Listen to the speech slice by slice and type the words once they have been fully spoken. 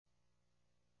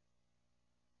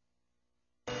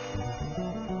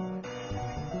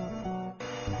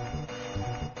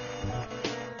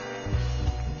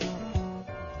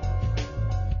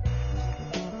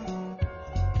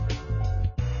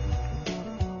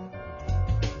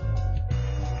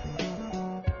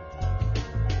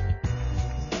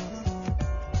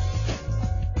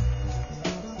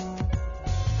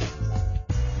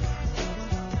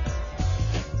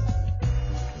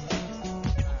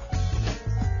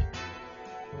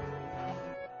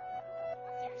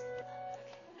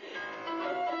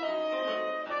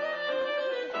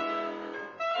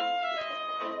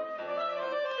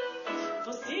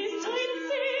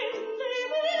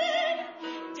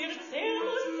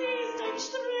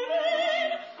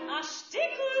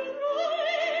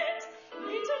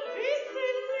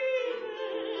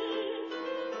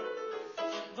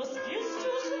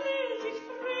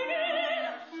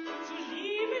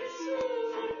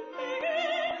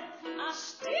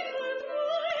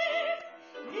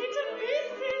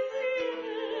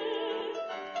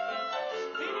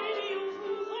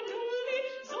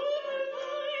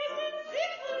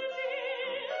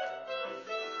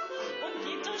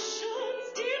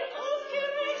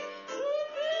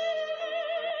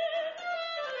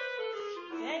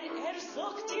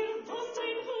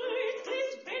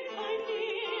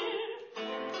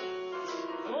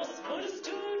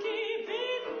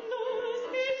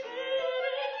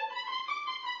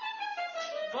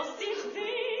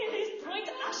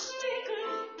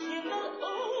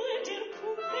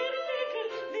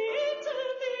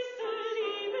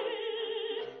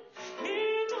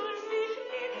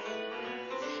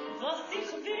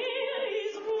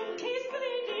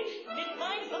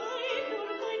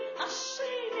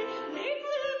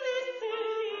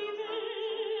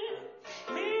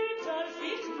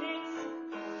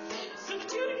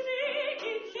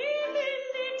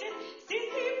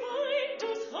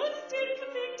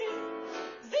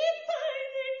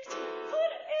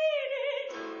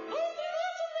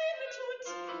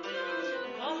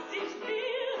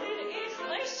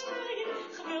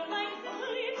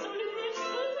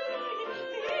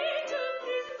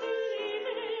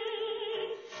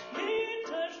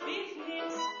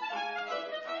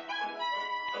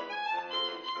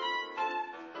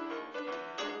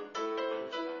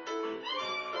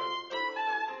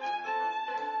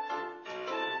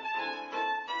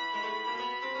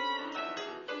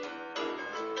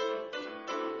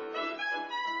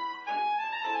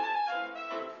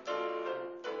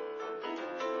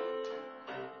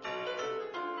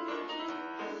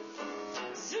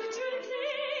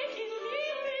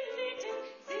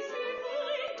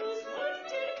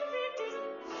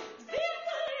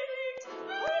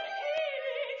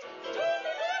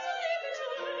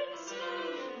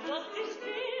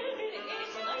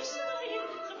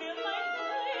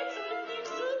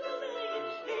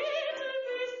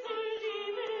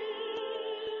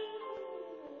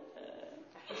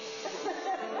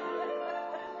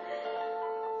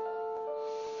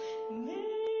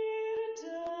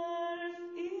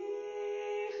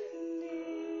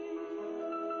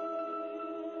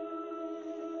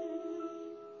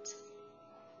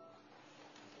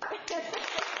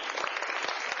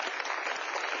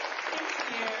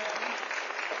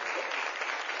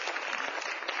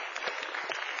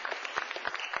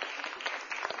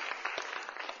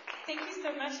Thank you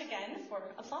so much again for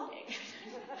applauding.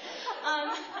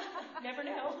 Never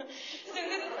know. So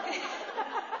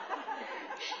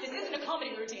this isn't a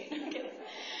comedy routine.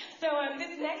 So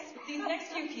these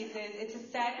next few pieces, it's a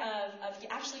set of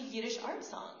actually Yiddish art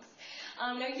songs.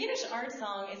 Now, Yiddish art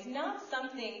song is not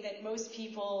something that most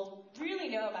people really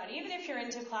know about. Even if you're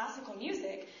into classical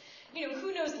music, you know,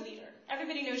 who knows Lieder?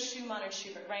 Everybody knows Schumann or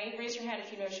Schubert, right? Raise your hand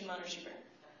if you know Schumann or Schubert.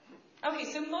 Okay,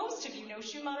 so most of you know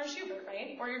Schumann or Schubert,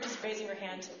 right? Or you're just raising your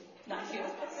hand to not feel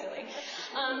silly.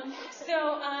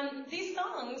 These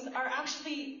songs are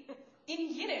actually in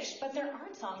Yiddish, but they're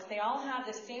art songs. They all have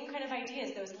the same kind of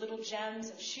ideas, those little gems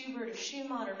of Schubert or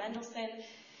Schumann or Mendelssohn.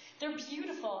 They're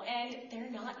beautiful, and they're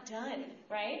not done,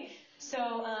 right? So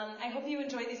I hope you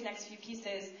enjoy these next few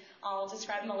pieces. I'll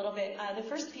describe them a little bit. The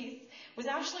first piece was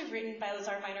actually written by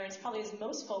Lazar Weiner. It's probably his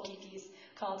most folky piece,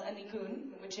 called A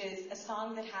Nikun, which is a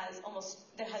song that has almost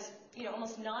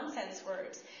nonsense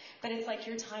words, but it's like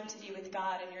your time to be with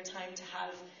God and your time to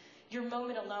have your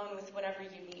moment alone with whatever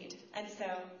you need. And so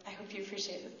I hope you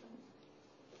appreciate this song.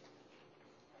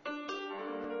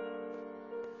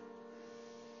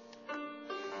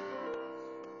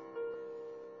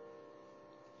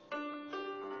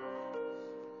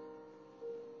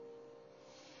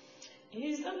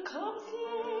 Is a Kopf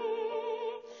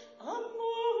am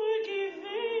Moor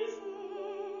gewesen,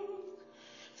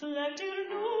 vielleicht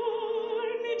nur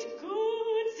mit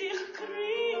Gut sich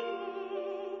kriegen.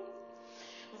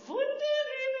 Wunder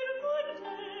über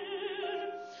Wunder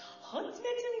hat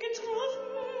mit ihm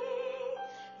getroffen,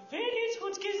 wenn ich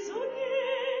hat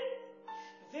gesungen,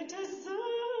 wird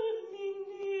soll mich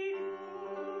nehmen.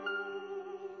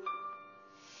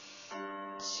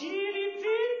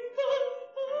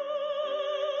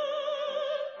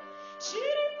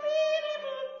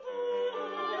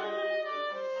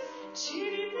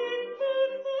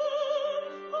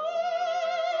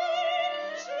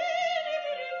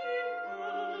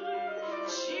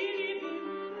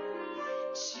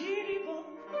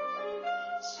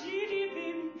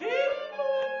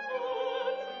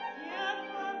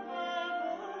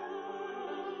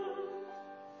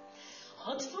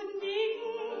 Hat von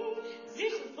Nigen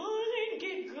sich Wollen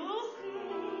gegossen,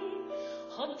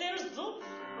 hat der Sopf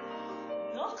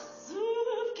noch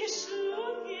Suf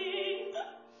geschlungen.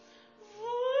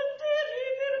 Wunder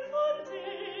über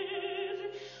Wunder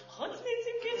hat mit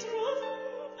ihm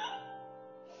getroffen,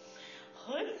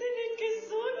 hat sie nicht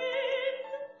gesungen,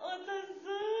 oder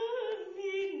soll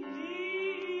mich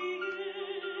lieben.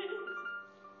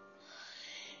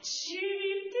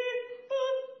 Chiri-bip-bop-bop.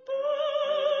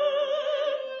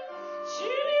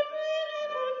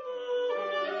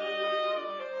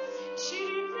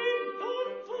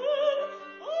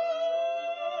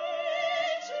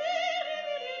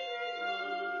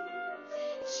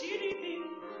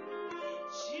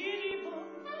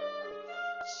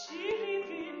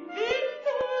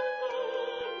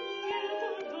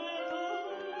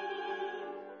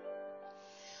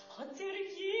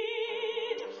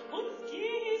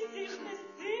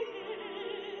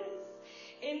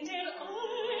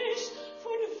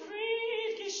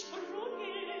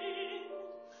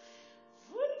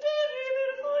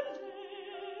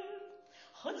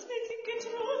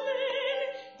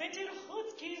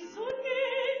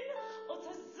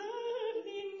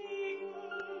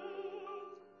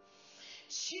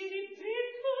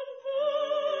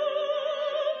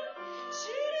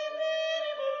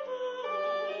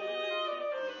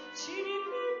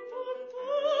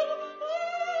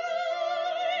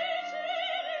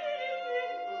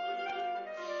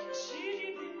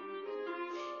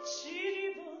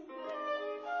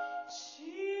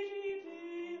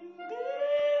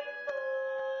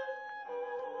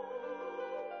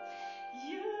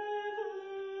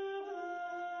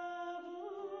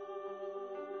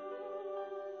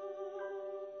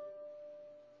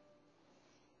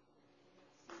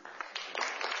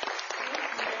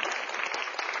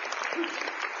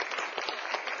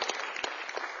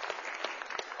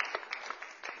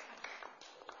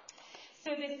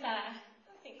 So this,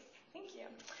 thank you.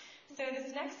 So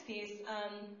this next piece,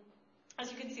 as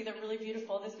you can see, they're really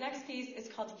beautiful. This next piece is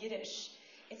called Yiddish.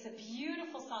 It's a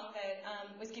beautiful song that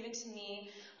was given to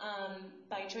me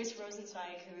by Joyce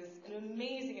Rosenzweig, who is an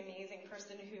amazing, amazing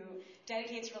person who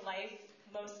dedicates her life,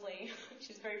 mostly,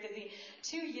 she's very busy,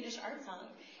 to Yiddish art song.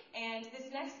 And this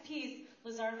next piece,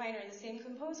 Lazar Weiner, the same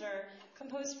composer,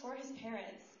 composed for his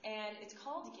parents, and it's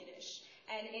called Yiddish.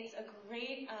 And it's a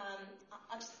great,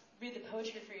 I'll just read the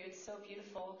poetry for you, it's so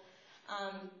beautiful.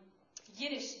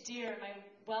 Yiddish, dear, my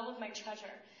well of my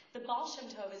treasure, the Baal Shem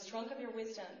Tov is drunk of your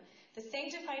wisdom. The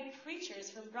sanctified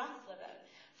preachers from Bratislava,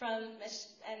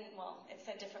 it's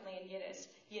said differently in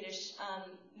Yiddish,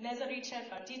 Mezariche,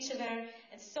 Bardichever,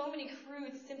 and so many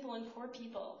crude, simple, and poor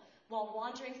people, while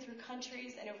wandering through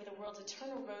countries and over the world's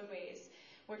eternal roadways,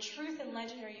 where truth and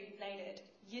legend are united.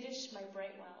 Yiddish, my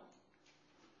bright well.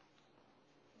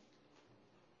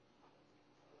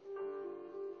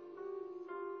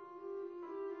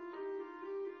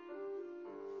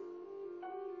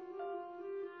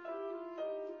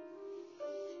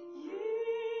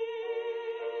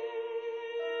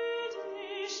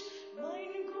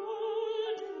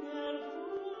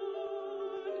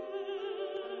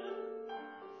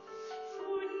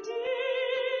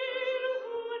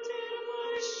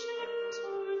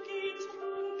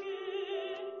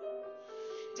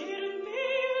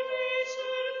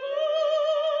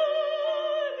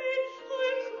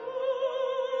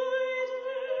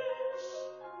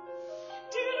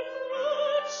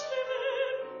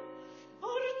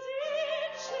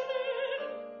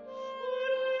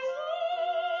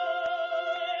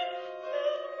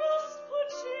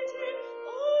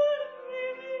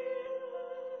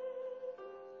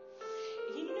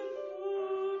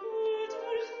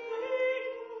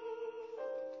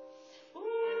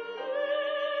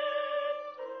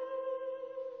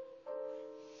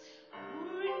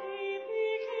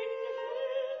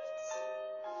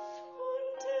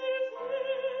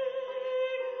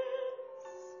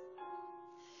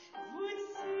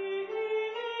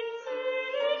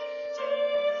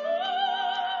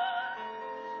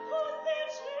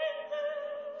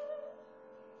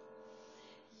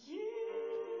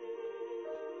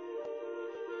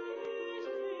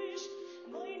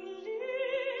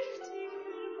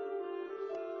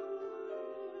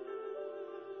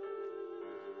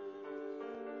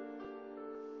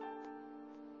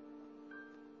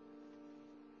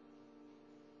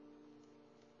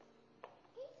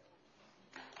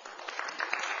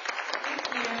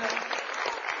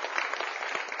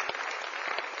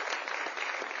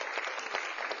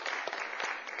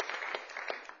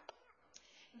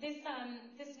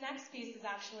 This next piece is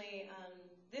actually,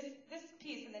 this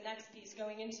piece and the next piece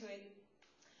going into it,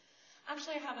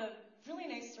 actually I have a really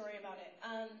nice story about it.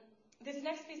 This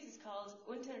next piece is called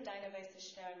Unter deine weiße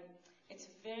Stern. It's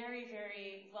very,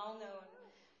 very well known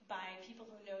by people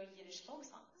who know Yiddish folk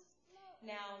songs.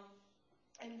 Now,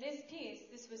 in this piece,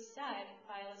 this was said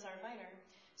by Lazar Weiner,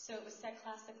 so it was set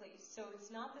classically. So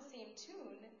it's not the same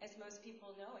tune as most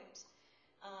people know it,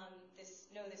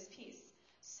 this piece.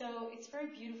 So it's very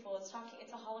beautiful. It's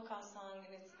a Holocaust song,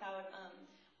 and it's about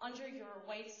under your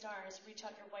white stars, reach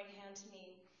out your white hand to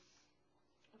me.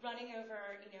 Running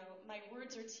over, my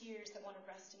words are tears that want to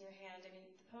rest in your hand. I mean,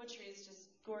 the poetry is just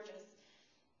gorgeous.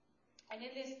 And in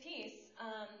this piece,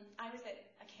 I was at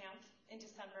a camp in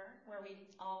December where we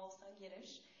all sung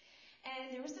Yiddish. And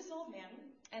there was this old man,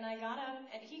 and he got up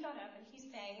and he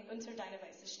sang Unter deine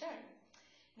weiße Stern.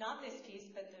 Not this piece,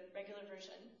 but the regular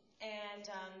version. And,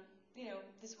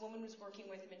 this woman was working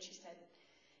with him, and she said,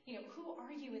 who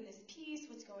are you in this piece?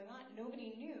 What's going on?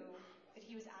 Nobody knew that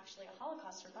he was actually a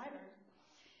Holocaust survivor.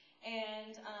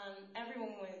 And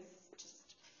everyone was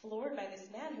just floored by this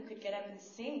man who could get up and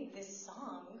sing this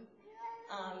song,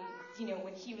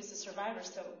 when he was a survivor.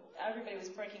 So everybody was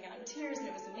breaking out in tears, and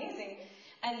it was amazing.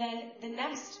 And then the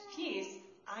next piece,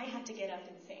 I had to get up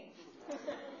and sing.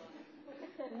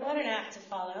 What an act to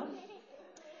follow.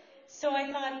 So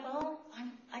I thought, well,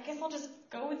 I guess I'll just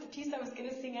go with the piece I was going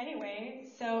to sing anyway.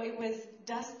 So it was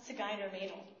Das Zigeuner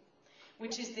Mädel,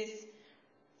 which is this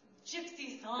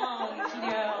gypsy song,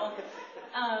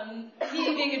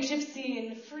 me being a gypsy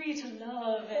and free to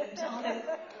love and all this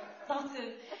lots of,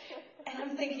 and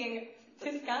I'm thinking,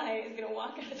 this guy is going to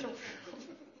walk out of the room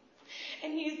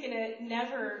and he's going to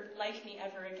never like me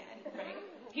ever again, right?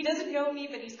 He doesn't know me,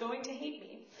 but he's going to hate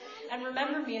me and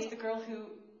remember me as the girl who,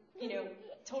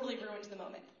 totally ruined the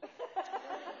moment.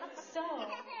 So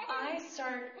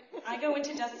I go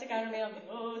into Das Zigeuner Mädel,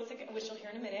 which you'll hear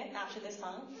in a minute after this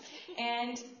song,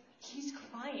 and he's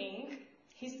crying.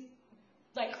 He's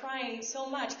crying so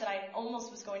much that I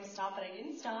almost was going to stop, but I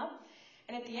didn't stop.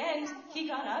 And at the end, he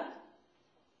got up,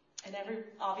 and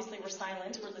obviously we're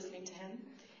silent, we're listening to him,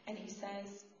 and he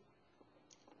says,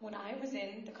 when I was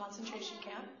in the concentration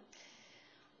camp,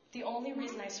 the only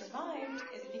reason I survived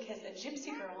is because a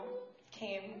gypsy girl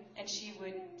came and she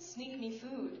would sneak me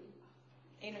food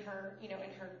in her, in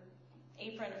her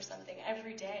apron or something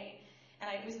every day. And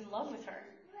I was in love with her.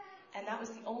 And that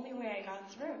was the only way I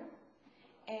got through.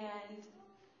 And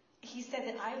he said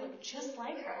that I looked just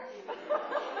like her.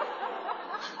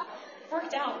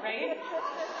 Worked out, right?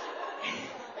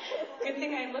 Good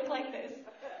thing I look like this.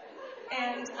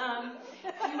 And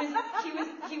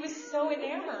he was so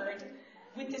enamored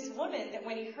with this woman that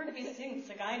when he heard me sing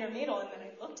Zigeuner Mädel and then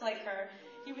I looked like her,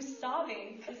 he was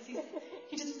sobbing because he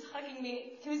just was hugging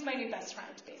me. He was my new best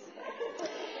friend, basically.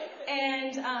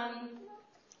 And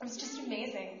it was just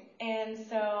amazing. And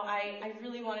so I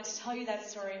really wanted to tell you that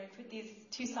story and put these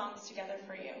two songs together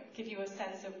for you, give you a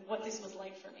sense of what this was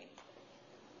like for me.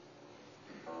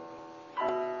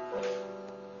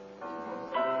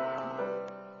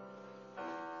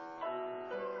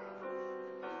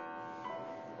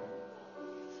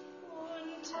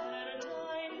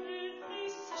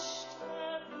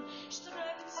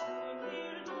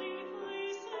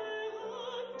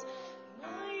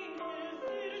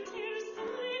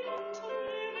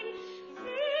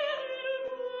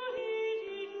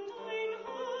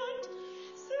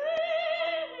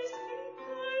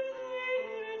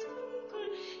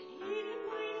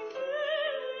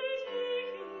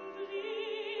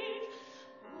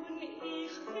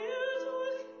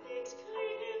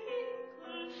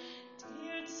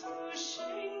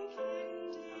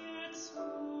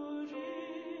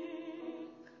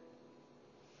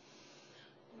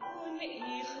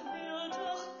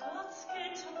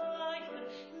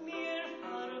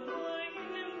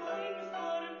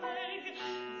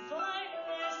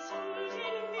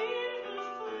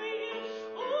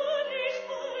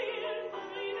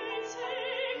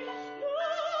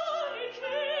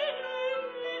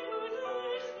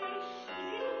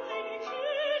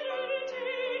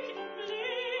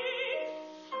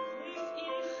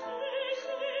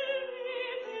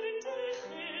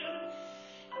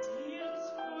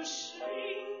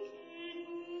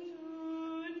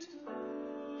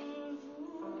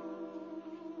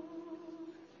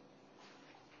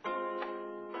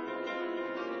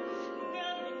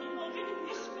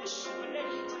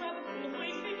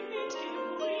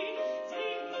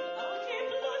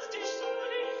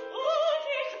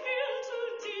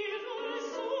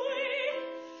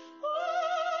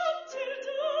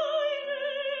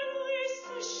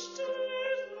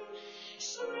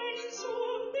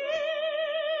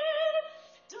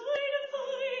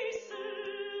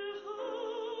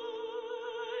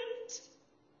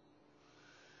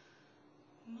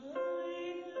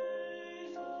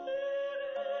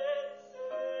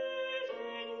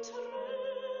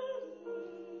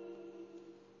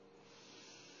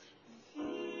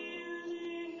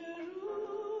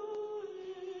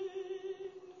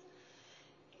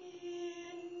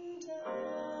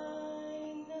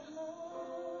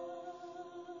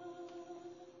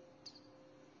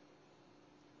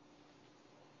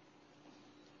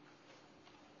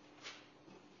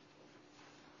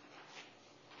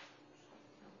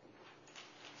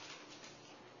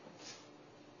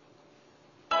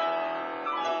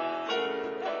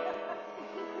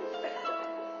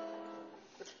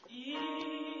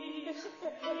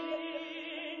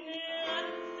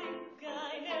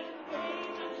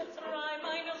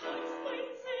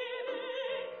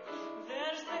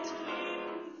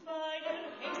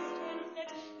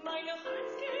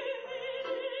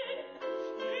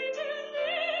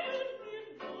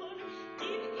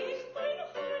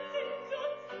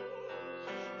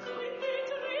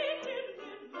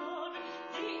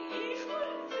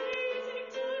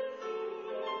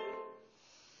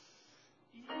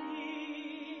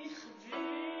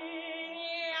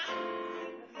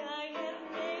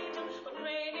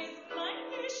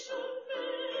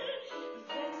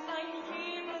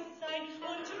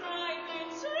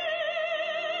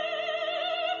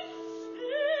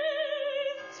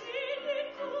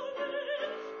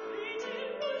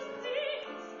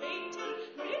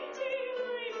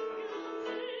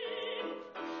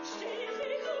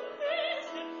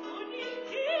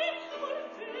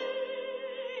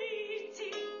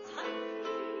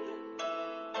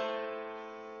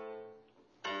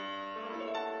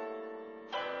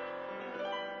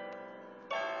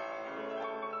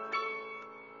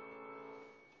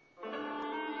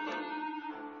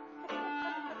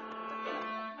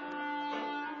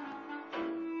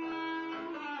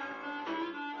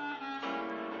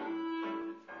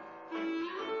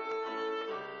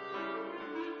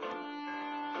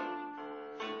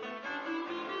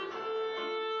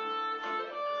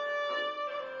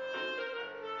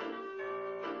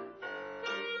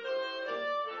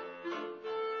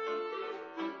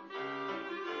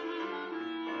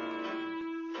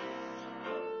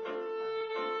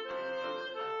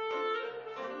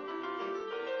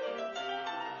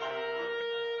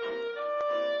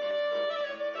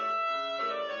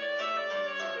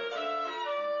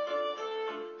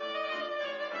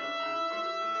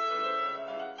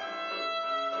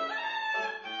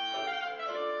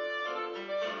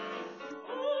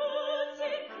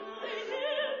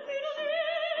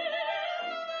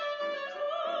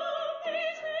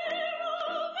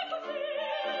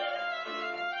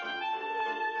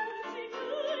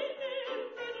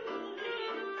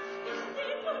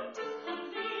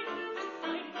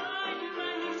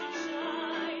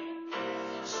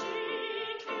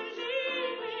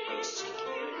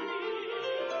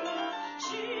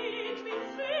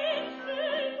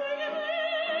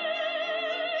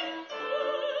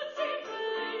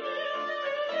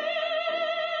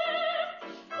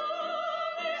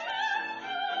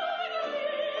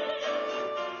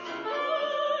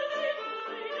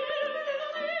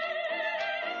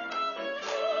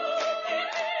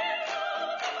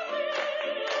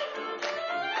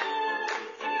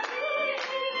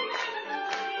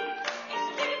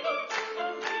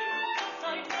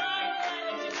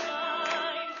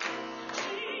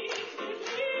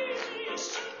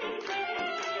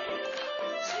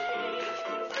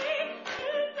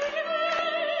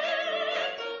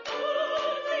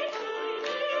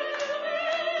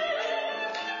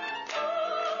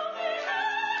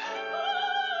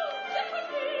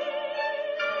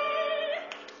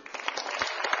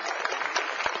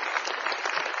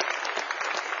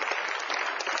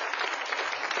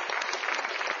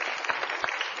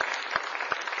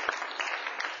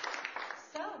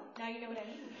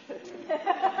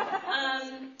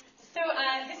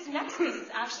 This next piece is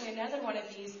actually another one of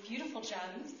these beautiful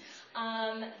gems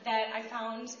that I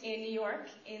found in New York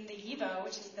in the YIVO,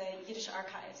 which is the Yiddish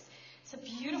Archives. It's a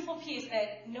beautiful piece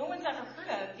that no one's ever heard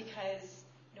of because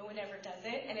no one ever does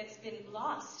it, and it's been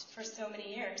lost for so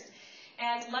many years.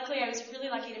 And luckily, I was really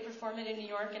lucky to perform it in New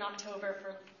York in October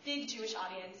for big Jewish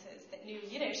audiences that knew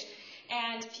Yiddish,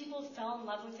 and people fell in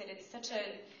love with it. It's such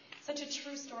a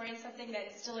true story and something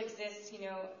that still exists,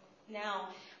 now.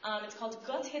 It's called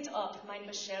Gott het op mein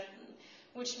Bescherten,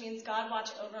 which means God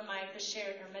watch over my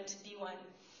Beshert, or meant to be one.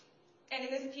 And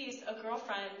in this piece, a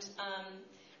girlfriend,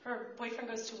 her boyfriend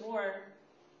goes to war,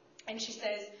 and she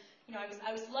says,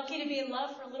 I was lucky to be in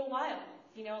love for a little while.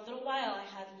 A little while. I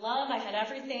had love, I had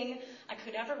everything I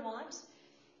could ever want.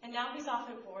 And now he's off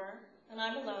at war, and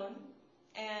I'm alone,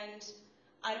 and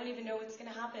I don't even know what's going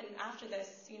to happen after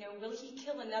this. Will he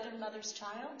kill another mother's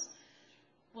child?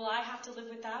 Will I have to live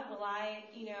with that? Will I,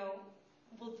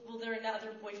 will there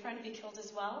another boyfriend be killed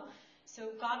as well?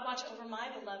 So God watch over my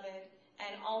beloved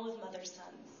and all of mother's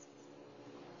sons.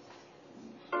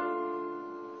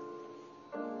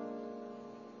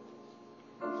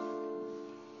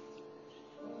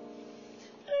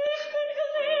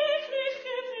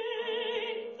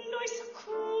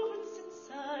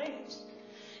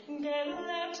 Mein Leben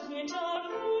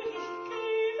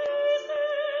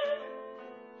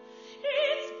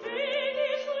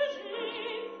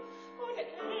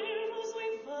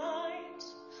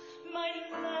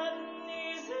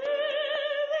ist ewig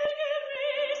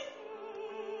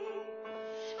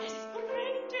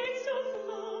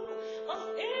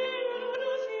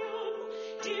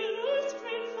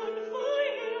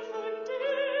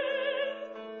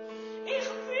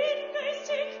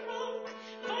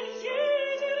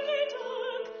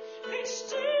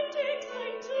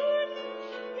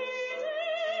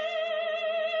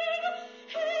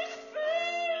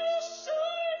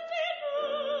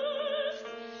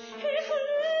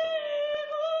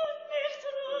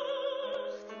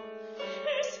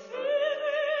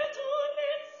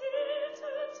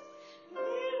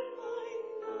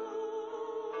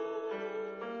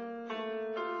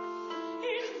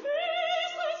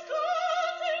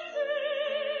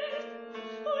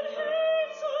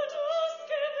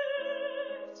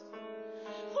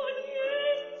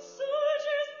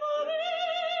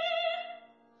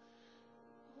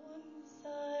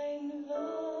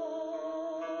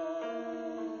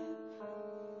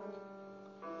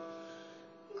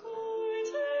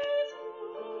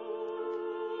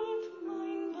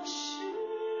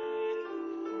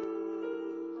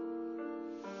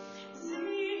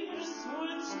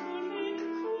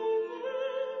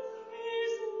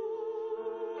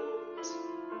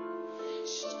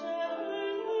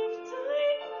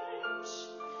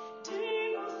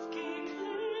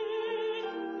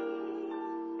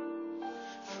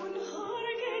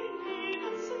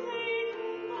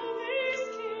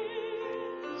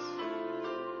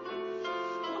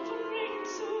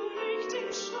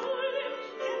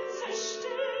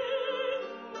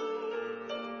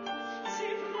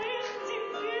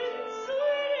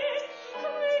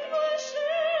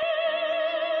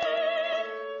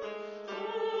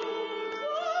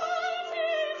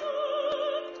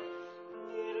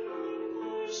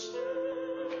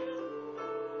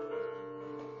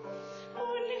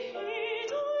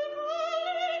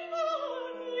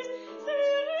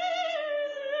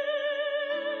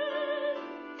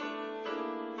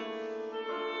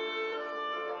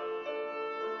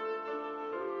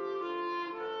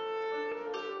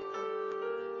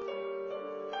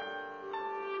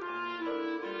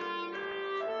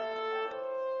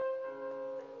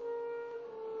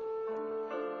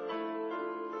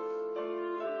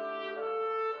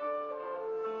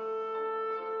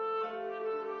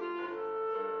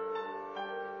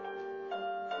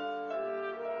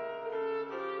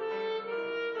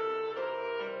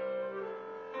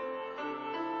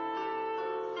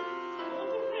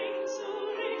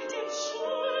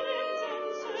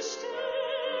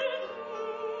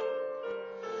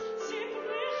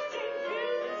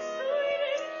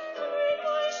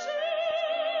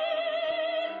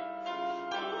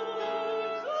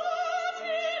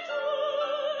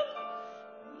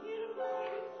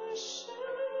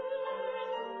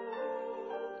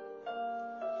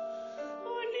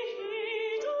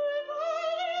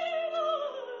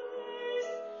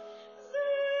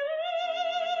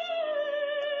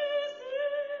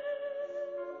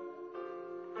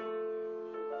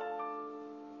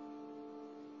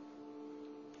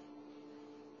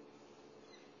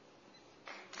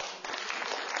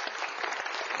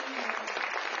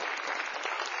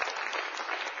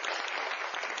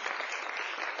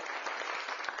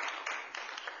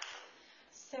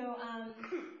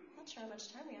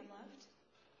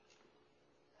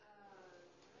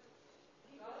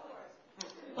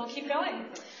keep going.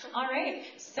 All right.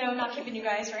 So I'm not keeping you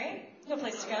guys, right? No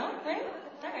place to go, right?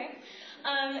 All right.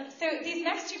 So these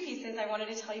next two pieces I wanted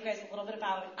to tell you guys a little bit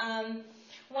about.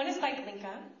 One is by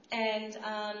Glinka, and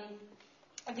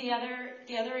the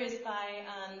other is by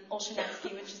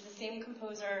Olshansky, which is the same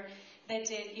composer that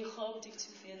did Ich hab dich zu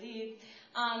viel lieb.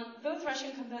 Both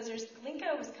Russian composers.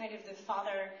 Glinka was kind of the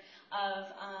father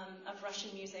of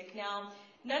Russian music. Now,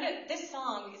 this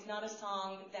song is not a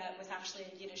song that was actually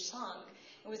a Yiddish song.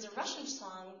 It was a Russian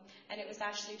song, and it was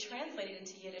actually translated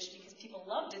into Yiddish because people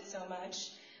loved it so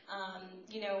much,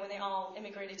 when they all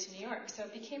immigrated to New York. So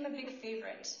it became a big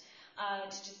favorite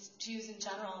to just Jews in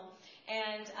general.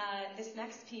 And this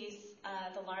next piece,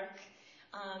 The Lark,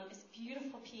 is a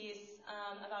beautiful piece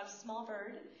about a small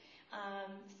bird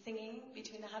singing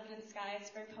between the heaven and sky. It's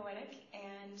very poetic,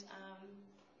 and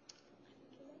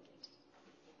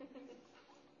I think you'll like it.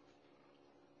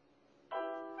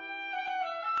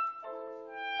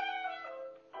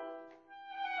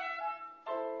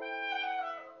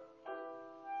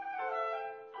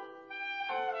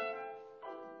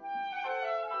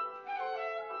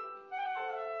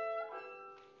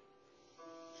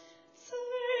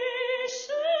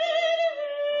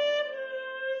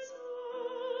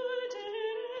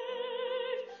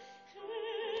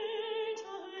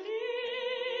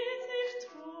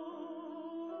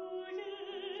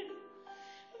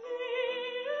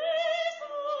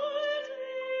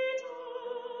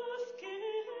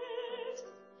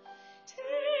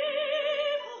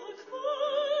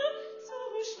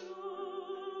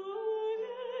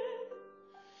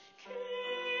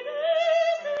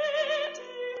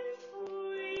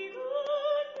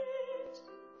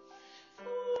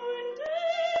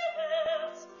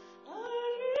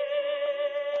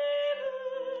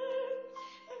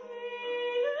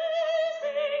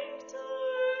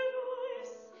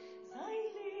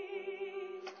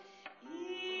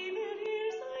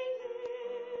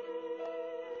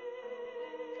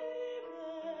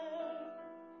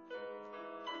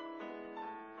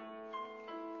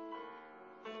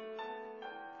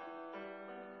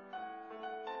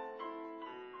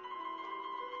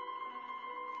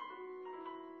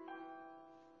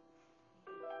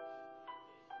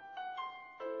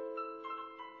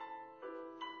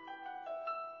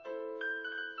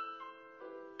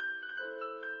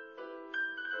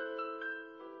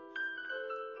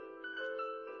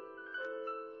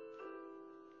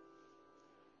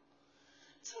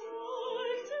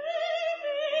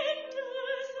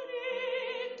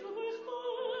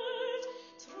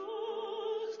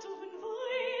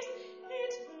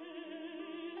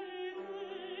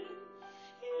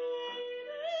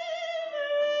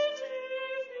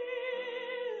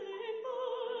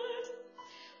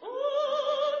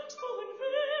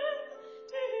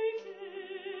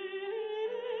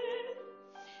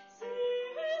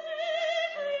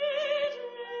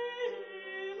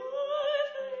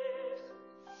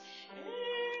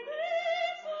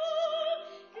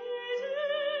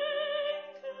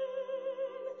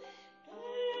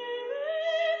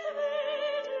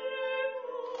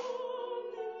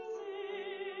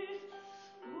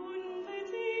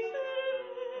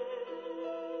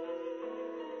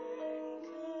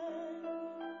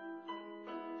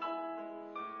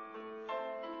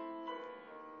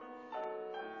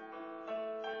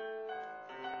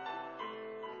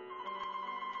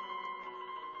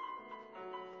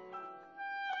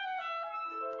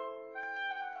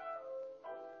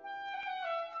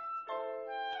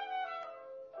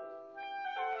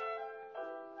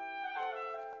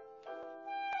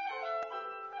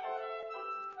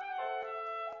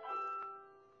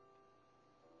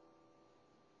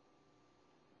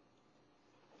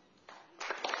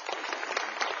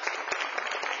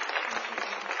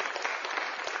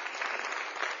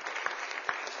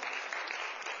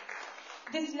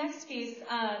 This next piece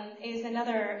is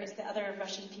the other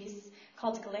Russian piece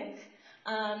called Glik.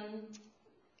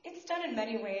 It's done in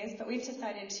many ways, but we've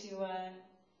decided to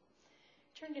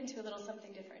turn it into a little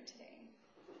something different today.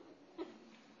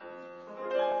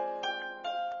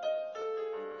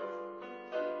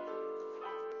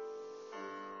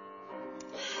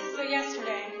 So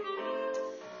yesterday,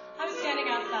 I was standing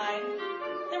outside.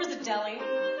 There was a deli.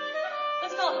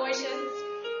 Let's call it Moish's.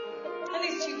 And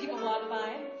these two people walked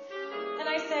by. And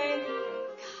I say,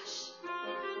 gosh,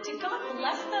 did God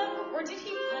bless them or did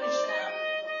he punish them?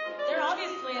 They're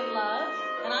obviously in love,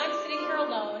 and I'm sitting here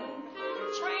alone,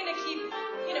 trying to keep,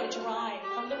 dry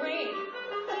from the rain.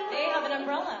 They have an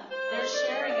umbrella. They're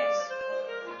sharing it.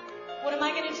 What am I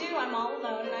going to do? I'm all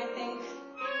alone, and I think,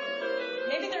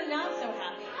 maybe they're not so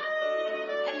happy.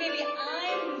 And maybe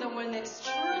I'm the one that's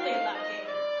truly lucky.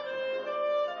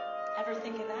 Ever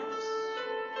think of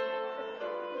that?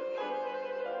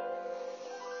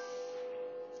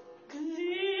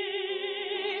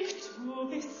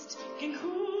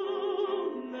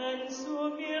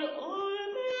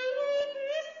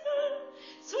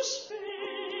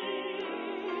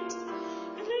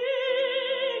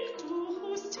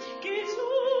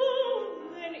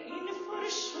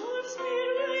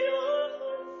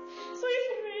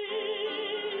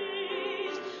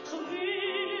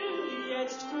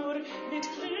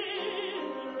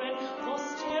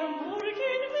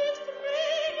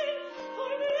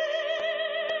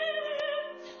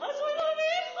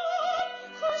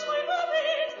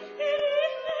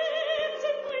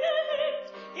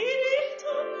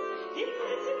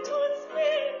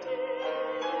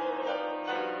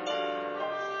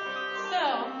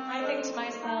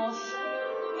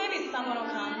 someone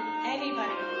will come, anybody,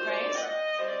 right?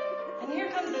 And here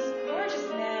comes this gorgeous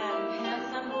man,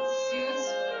 handsome,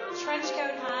 suit, trench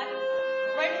coat hat,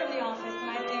 right from the office, and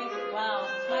I think, wow,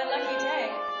 it's my lucky day.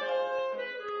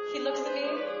 He looks at me,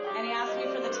 and he asks me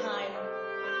for the time.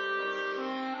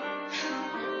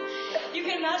 You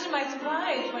can imagine my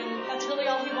surprise when that's really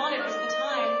all he wanted was the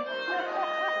time.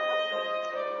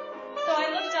 So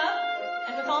I looked up,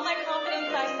 and with all my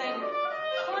confidence, I said,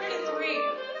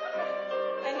 2:45.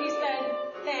 And he said,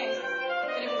 thanks,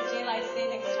 but it was daylight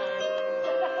savings time.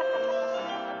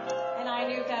 And I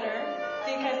knew better,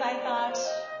 because I thought,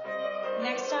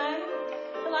 next time,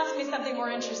 he'll ask me something more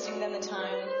interesting than the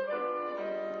time.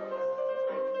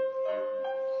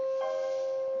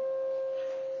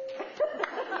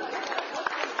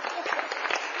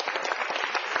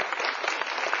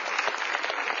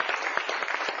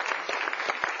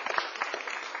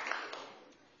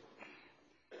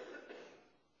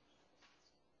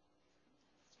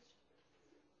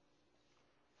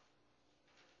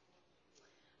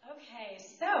 Okay,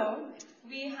 so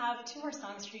we have two more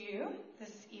songs for you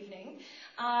this evening.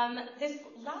 This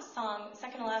last song,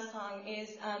 second to last song,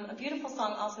 is a beautiful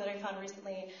song also that I found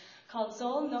recently called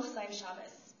Zol Noch Sein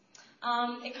Shabbos.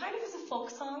 It kind of is a folk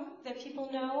song that people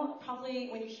know. Probably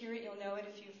when you hear it, you'll know it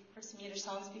if you've heard some Yiddish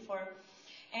songs before.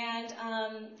 And,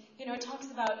 it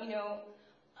talks about,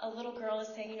 a little girl is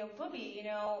saying, Booby,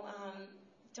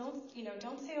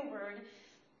 don't say a word.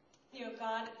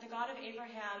 God, the God of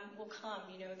Abraham will come.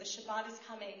 The Shabbat is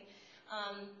coming.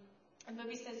 And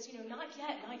Bobby says, not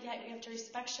yet. We have to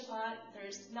respect Shabbat.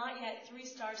 There's not yet 3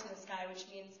 stars in the sky, which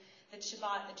means that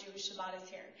Shabbat, the Jewish Shabbat, is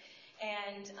here.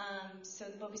 And so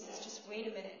Bobby says, just wait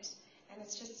a minute. And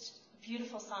it's just a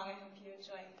beautiful song. I hope you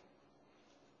enjoy.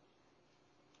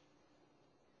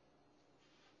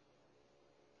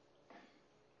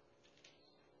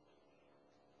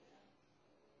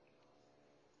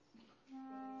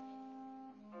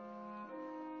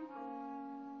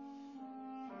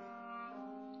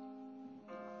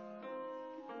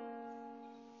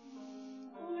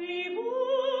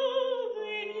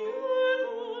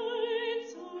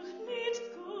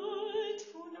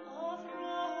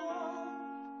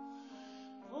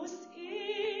 Aus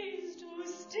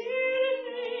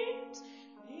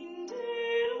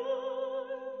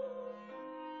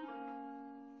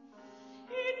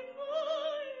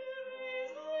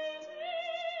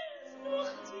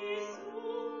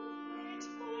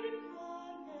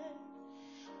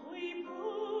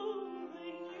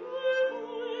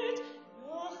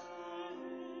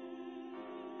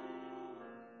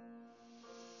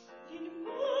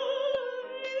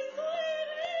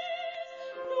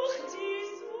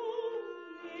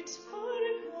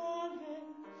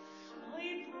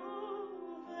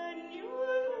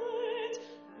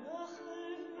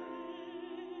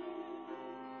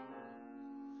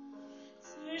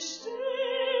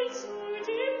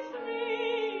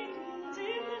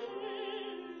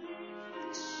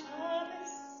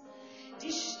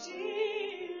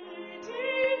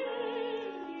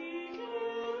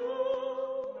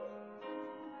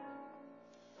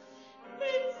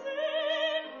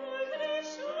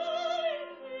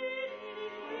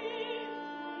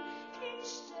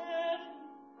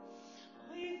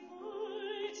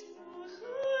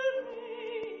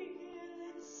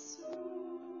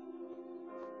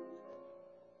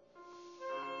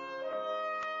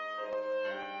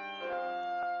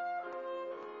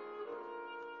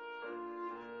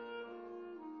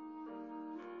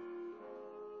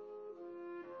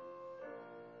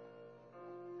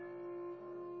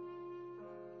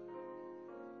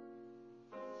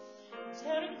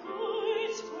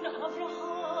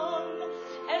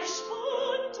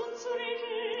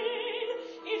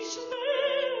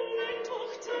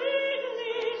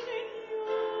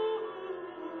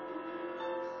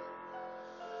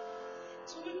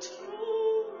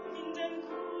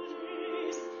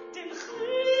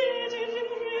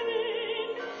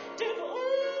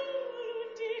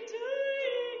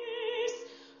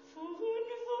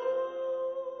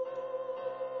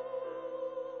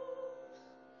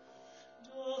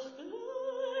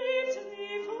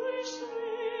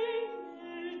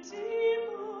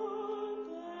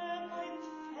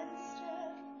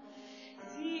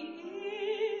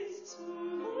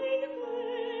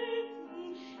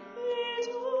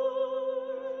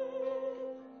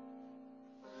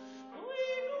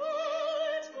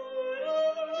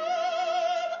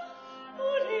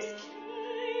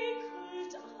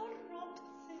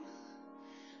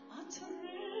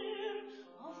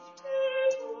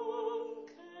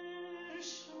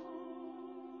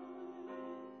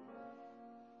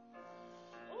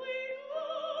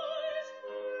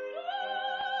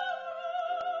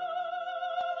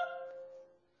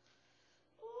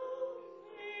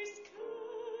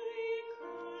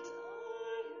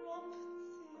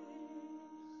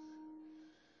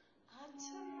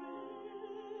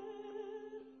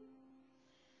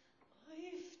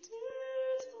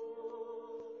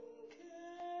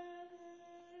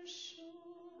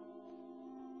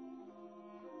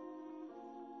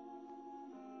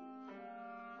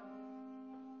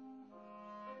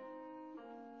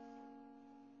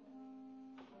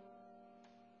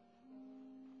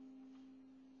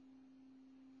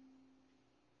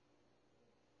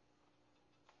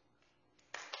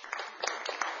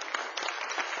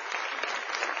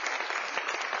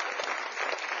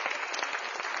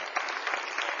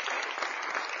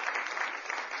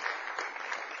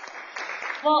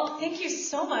Well, thank you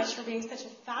so much for being such a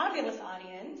fabulous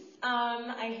audience.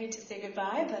 I hate to say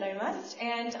goodbye, but I must.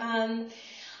 And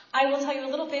I will tell you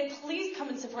a little bit. Please come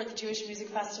and support the Jewish Music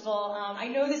Festival. I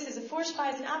know this is a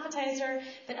Vorspeise, an appetizer,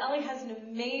 but Ellie has an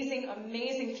amazing,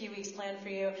 amazing few weeks planned for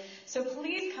you. So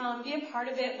please come, be a part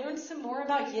of it, learn some more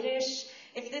about Yiddish.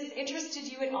 If this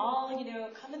interested you at all,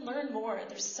 come and learn more.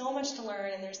 There's so much to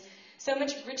learn, and there's so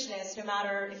much richness, no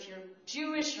matter if you're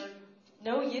Jewish or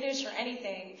know Yiddish or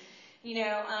anything.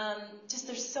 Just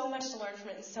there's so much to learn from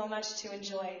it and so much to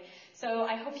enjoy. So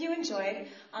I hope you enjoyed.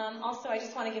 Also, I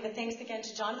just want to give a thanks again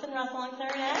to Jonathan Russell on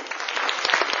clarinet.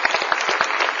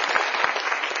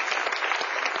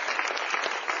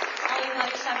 Ellie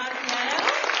Malik-Shav on piano.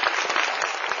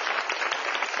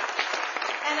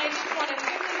 And I just want to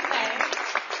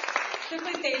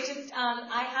quickly say,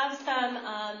 I have some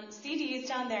CDs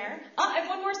down there. I have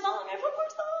one more song.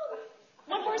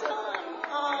 One more song.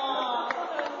 Oh,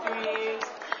 so sweet.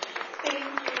 Thank you.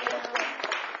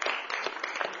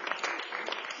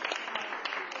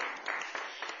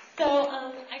 So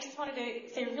I just wanted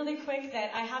to say really quick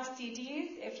that I have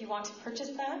CDs if you want to purchase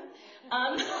them.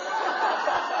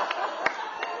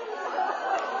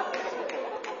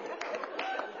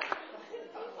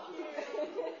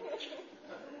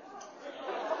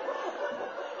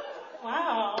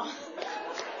 Wow.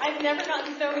 I've never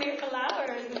gotten so many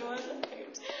flowers in one night.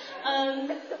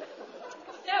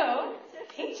 So,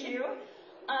 thank you.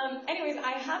 Anyways,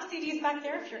 I have CDs back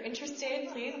there if you're interested,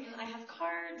 please. I have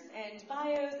cards and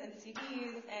bios and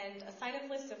CDs and a sign-up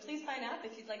list, so please sign up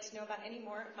if you'd like to know about any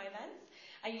more of my events.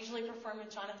 I usually perform with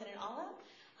Jonathan and Alla.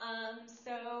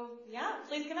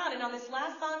 Please come out. And on this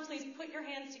last song, please put your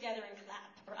hands together and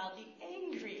clap, or I'll be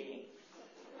angry.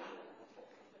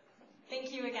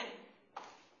 Thank you again.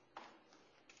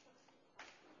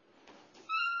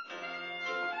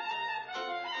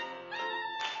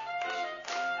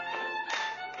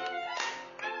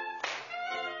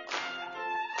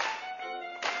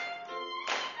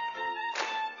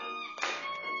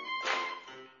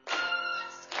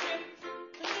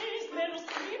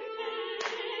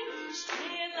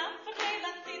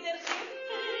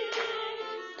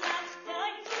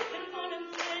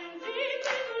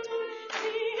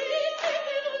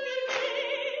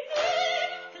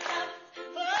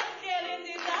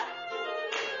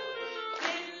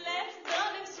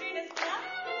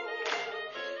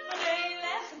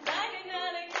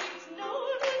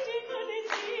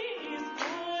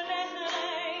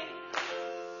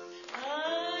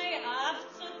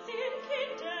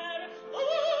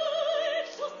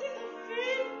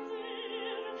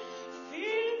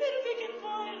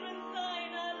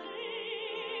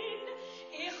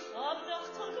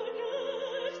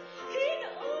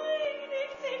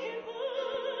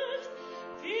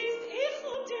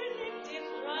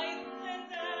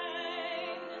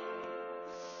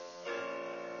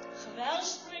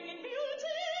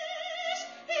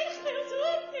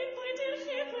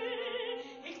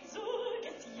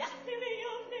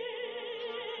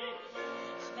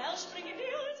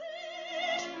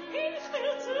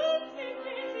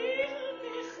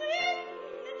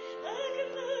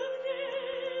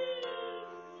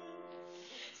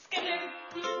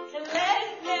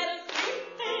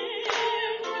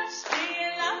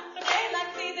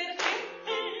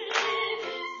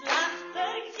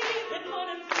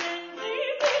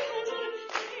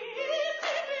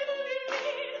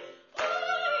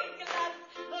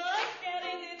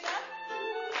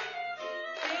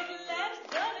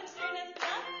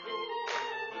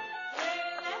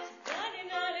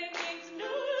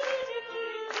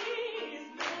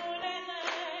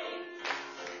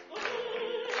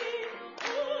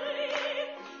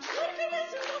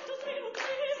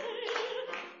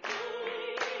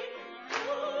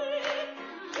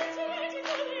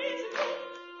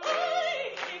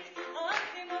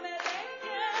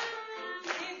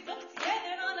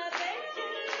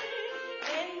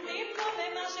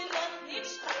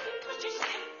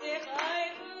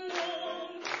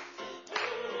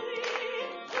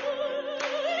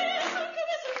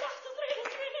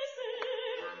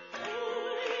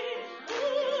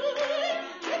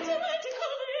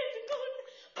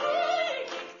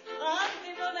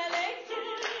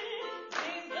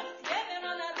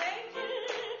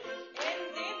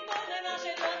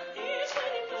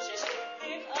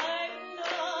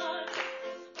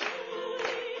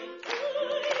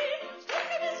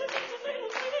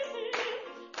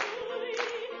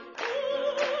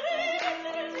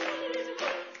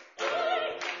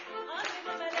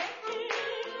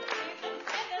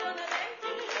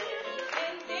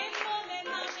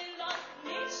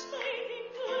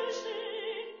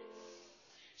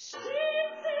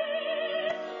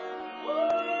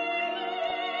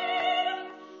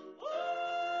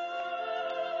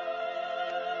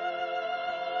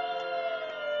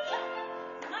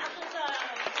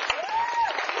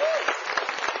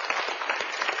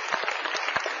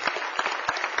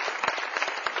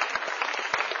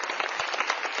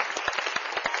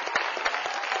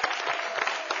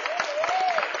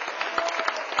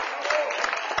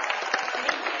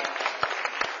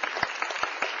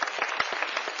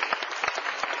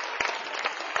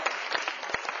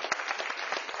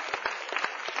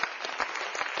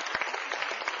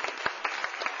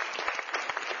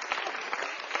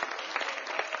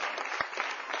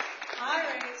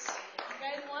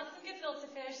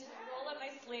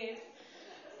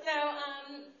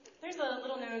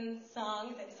 known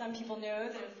song that some people know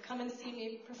that have come and seen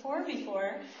me perform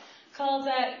before called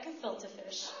Gefilte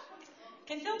Fish.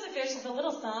 Gefilte Fish is a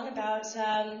little song about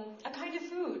a kind of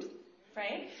food,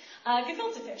 right?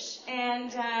 Gefilte fish.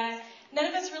 And none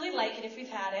of us really like it if we've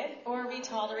had it, or we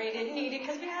tolerate it and eat it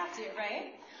because we have to,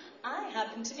 right? I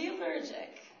happen to be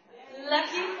allergic.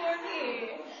 Lucky for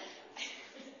me.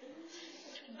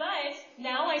 But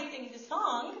now I sing the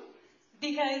song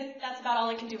because that's about all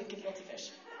I can do with gefilte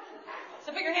fish.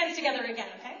 So put your hands together again,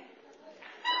 okay?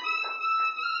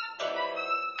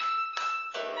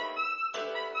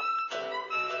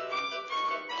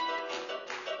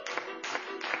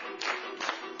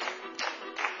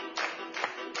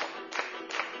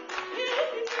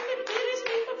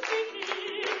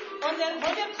 Und der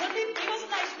Wolke kommt in die was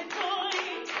leicht mit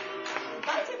Freund.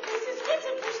 Weite Füße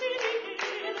switchen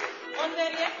verstehen. Und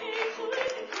der Jacke cool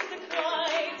in diese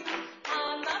Kreuz.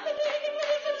 Am Abend liegen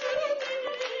wir vertun.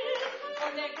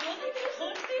 Und der Grund in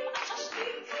Hund im Ascher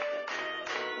steht.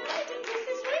 Weite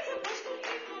Füße switchen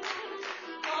verstehen.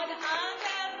 Und an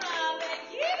der Rabe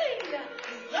jeden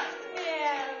sagt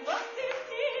mir, was es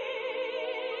geht.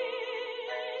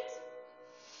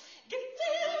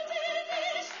 Gefilte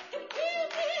Fisch,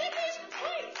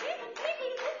 oi, sieben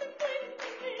Pickel und den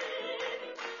Pickel.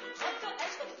 Schotte,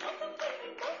 echte Schotte,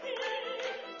 Pickel, Pickel.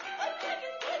 Und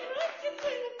Pickel, Pickel, und die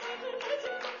Pickel, Pickel, und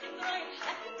die Pickel, rein.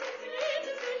 Lassen Sie sie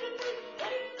reden, sie reden.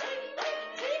 Oi, oi, oi,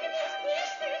 kriegen nicht,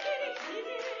 nicht,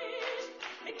 nicht.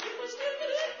 Ich geb mir Stücke,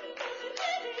 und sie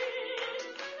reden.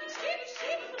 Ich schiebe,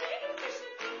 schiebe, reden, Fische,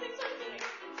 und sie sagen,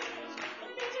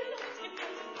 und bitte los,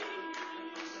 gefilte Fisch.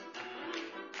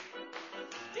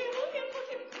 Die Ruhe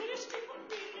guckt coole Stück von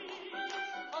mir.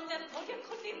 Und der Ruhe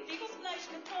guckt in die was gleich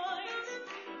mit Freund.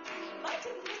 Weite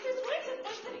Füße switchen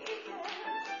verstehen.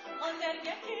 Und der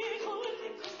Jacke holt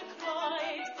die Küste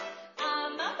Kreuz.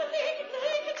 Am Abend liegen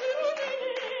Lüge zu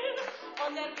dir.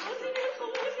 Und der Kuss in der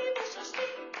Hose ist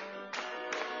verstehen.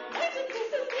 Weite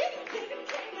Füße switchen gegen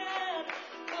Kinder.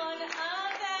 Und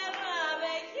an der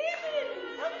Rabe jeden.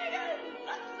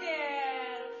 Was mir,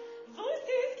 wo es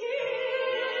geht.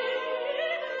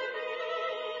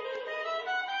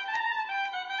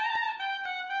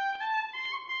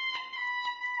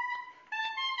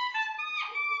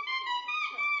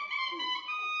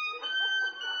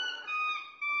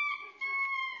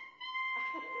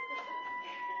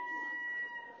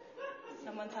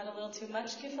 Someone's had a little too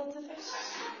much gefilte fish.